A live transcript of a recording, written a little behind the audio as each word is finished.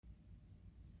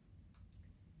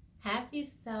Happy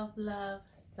Self-Love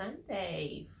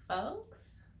Sunday,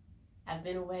 folks. I've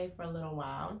been away for a little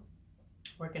while,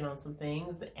 working on some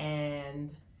things,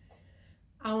 and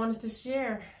I wanted to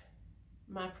share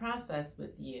my process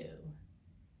with you.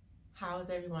 How is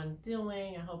everyone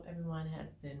doing? I hope everyone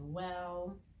has been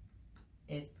well.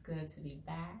 It's good to be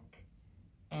back,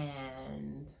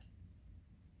 and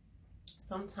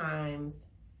sometimes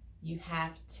you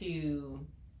have to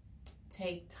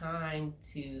take time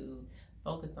to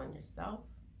focus on yourself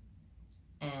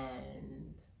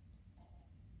and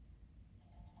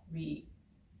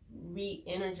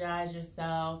re-energize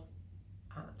yourself,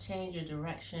 change your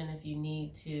direction if you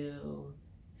need to,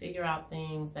 figure out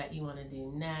things that you want to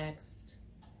do next.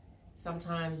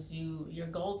 Sometimes your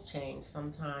goals change.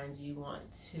 Sometimes you want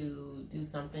to do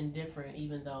something different,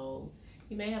 even though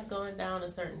you may have gone down a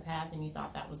certain path and you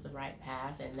thought that was the right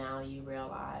path, and now you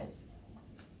realize,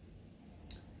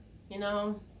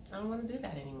 I don't want to do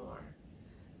that anymore.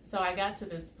 So I got to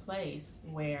this place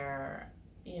where,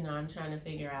 I'm trying to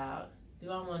figure out, do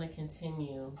I want to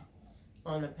continue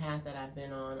on the path that I've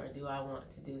been on, or do I want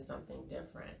to do something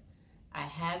different? I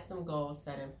had some goals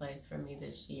set in place for me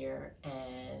this year,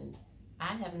 and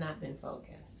I have not been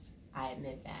focused. I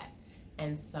admit that.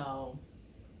 And so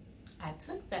I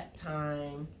took that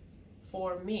time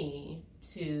for me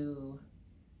to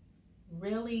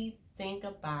really think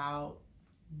about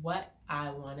what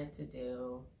I wanted to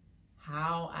do,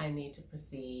 how I need to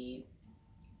proceed.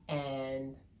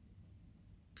 And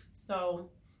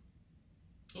so,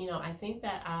 I think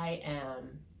that I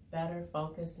am better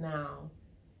focused now.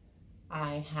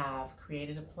 I have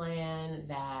created a plan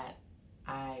that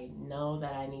I know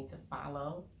that I need to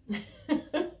follow. I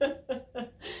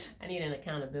need an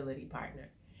accountability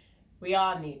partner. We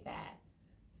all need that.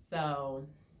 So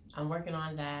I'm working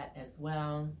on that as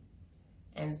well.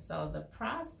 And so the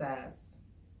process,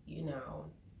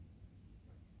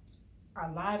 our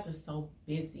lives are so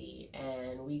busy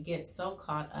and we get so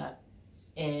caught up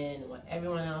in what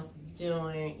everyone else is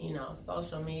doing.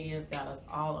 Social media's got us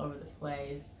all over the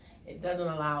place. It doesn't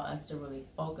allow us to really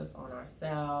focus on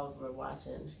ourselves. We're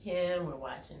watching him, we're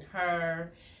watching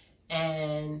her,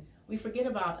 and we forget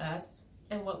about us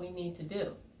and what we need to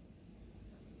do.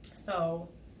 So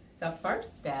the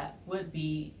first step would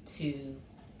be to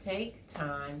take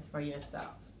time for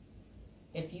yourself.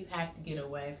 If you have to get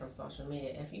away from social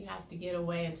media, if you have to get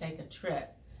away and take a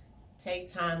trip,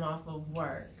 take time off of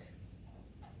work,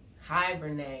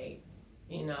 hibernate,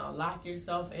 lock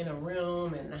yourself in a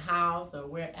room, in the house, or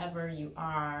wherever you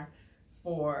are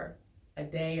for a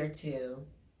day or two,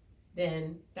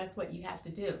 then that's what you have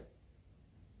to do.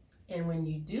 And when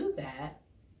you do that,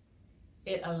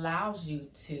 it allows you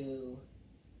to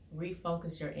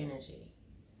refocus your energy,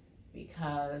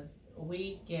 because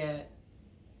we can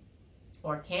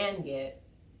get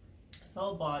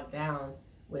so bogged down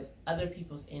with other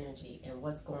people's energy and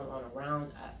what's going on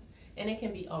around us. And it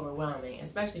can be overwhelming,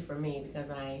 especially for me, because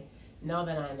I know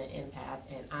that I'm an empath,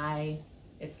 and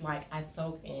it's like I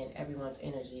soak in everyone's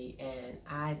energy, and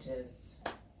I just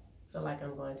feel like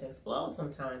I'm going to explode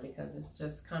sometime because it's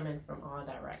just coming from all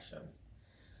directions.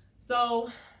 So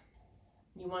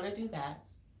you want to do that.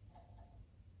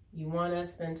 You want to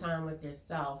spend time with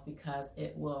yourself, because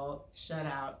it will shut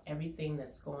out everything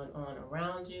that's going on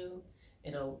around you.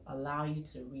 It'll allow you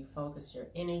to refocus your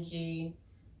energy,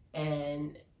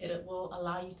 and it will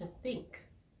allow you to think.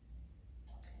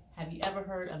 Have you ever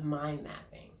heard of mind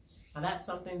mapping? Now, that's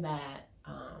something that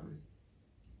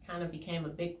kind of became a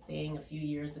big thing a few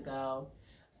years ago,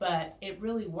 but it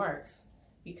really works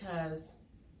because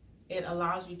it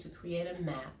allows you to create a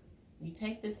map. You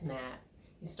take this map,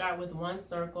 you start with one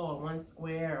circle or one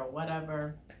square or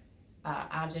whatever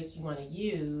object you want to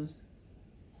use,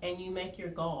 and you make your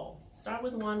goal. Start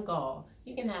with one goal.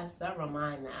 You can have several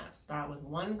mind maps. Start with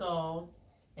one goal,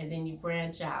 and then you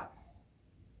branch out.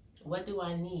 What do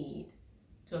I need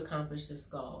to accomplish this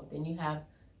goal? Then you have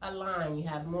a line. You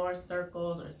have more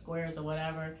circles or squares or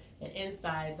whatever, and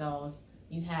inside those,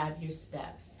 you have your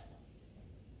steps,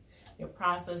 your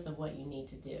process of what you need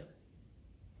to do.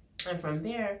 And from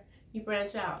there, you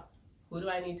branch out. Who do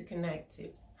I need to connect to?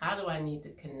 How do I need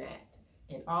to connect?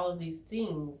 And all of these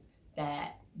things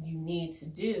that you need to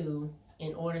do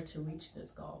in order to reach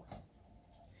this goal.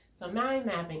 So mind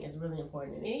mapping is really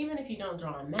important. And even if you don't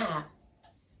draw a map,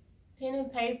 pen and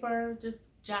paper, just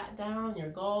jot down your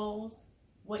goals,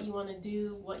 what you want to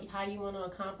do, how you want to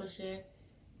accomplish it,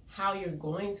 how you're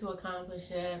going to accomplish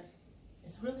it.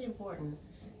 It's really important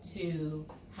to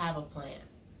have a plan.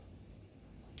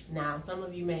 Now, some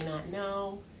of you may not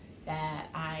know that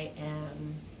I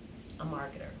am a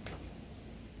marketer.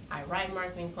 I write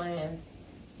marketing plans.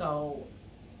 So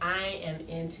I am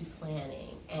into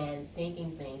planning and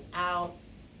thinking things out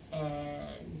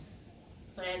and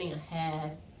planning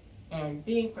ahead and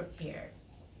being prepared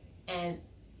and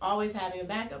always having a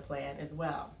backup plan as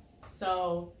well.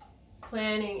 So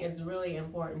planning is really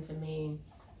important to me.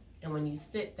 And when you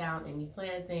sit down and you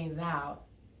plan things out,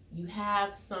 you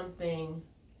have something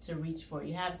to reach for.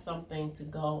 You have something to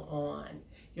go on.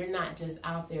 You're not just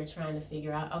out there trying to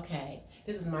figure out, okay,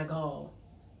 this is my goal.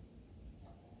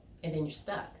 And then you're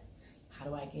stuck. How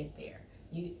do I get there?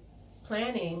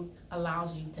 Planning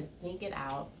allows you to think it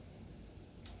out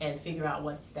and figure out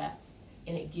what steps.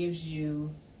 And it gives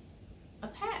you a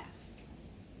path.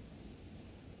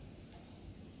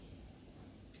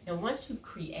 And once you've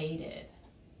created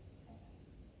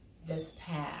this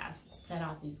path, set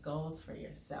out these goals for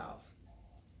yourself,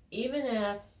 even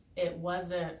if it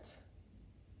wasn't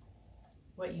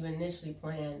what you initially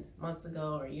planned months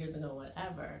ago or years ago,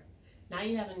 whatever, now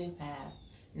you have a new path.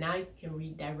 Now you can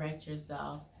redirect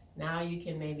yourself. Now you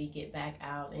can maybe get back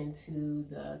out into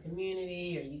the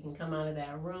community, or you can come out of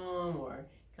that room or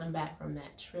come back from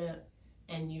that trip,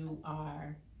 and you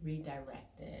are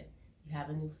redirected. You have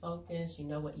a new focus. You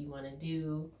know what you want to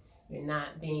do. You're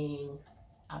not being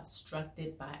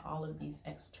obstructed by all of these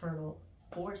external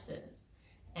forces.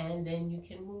 And then you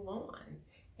can move on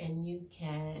and you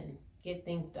can get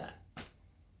things done.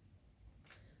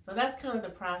 So that's kind of the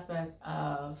process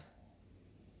of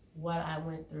what I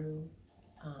went through,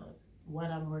 what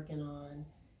I'm working on.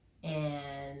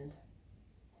 And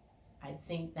I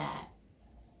think that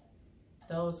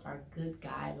those are good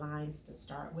guidelines to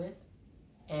start with.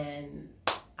 And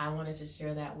I wanted to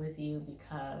share that with you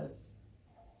because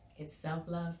it's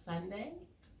Self-Love Sunday,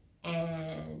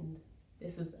 and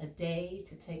this is a day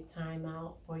to take time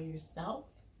out for yourself,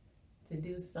 to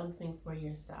do something for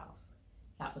yourself.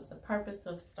 That was the purpose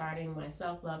of starting my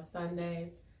Self-Love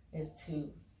Sundays, is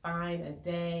to find a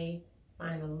day,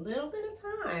 find a little bit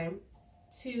of time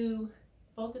to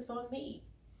focus on me.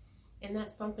 And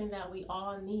that's something that we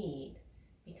all need,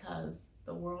 because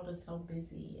the world is so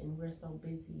busy and we're so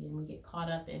busy and we get caught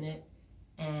up in it,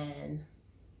 and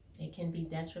it can be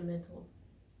detrimental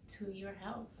to your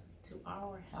health, to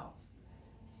our health.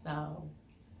 So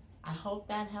I hope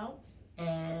that helps,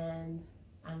 and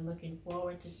I'm looking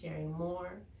forward to sharing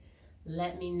more.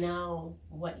 Let me know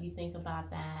what you think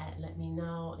about that. Let me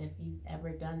know if you've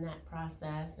ever done that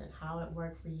process and how it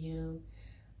worked for you.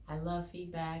 I love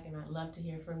feedback, and I'd love to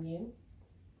hear from you.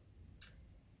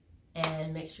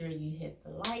 And make sure you hit the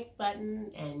like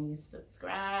button and you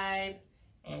subscribe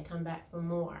and come back for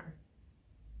more.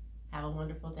 Have a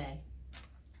wonderful day.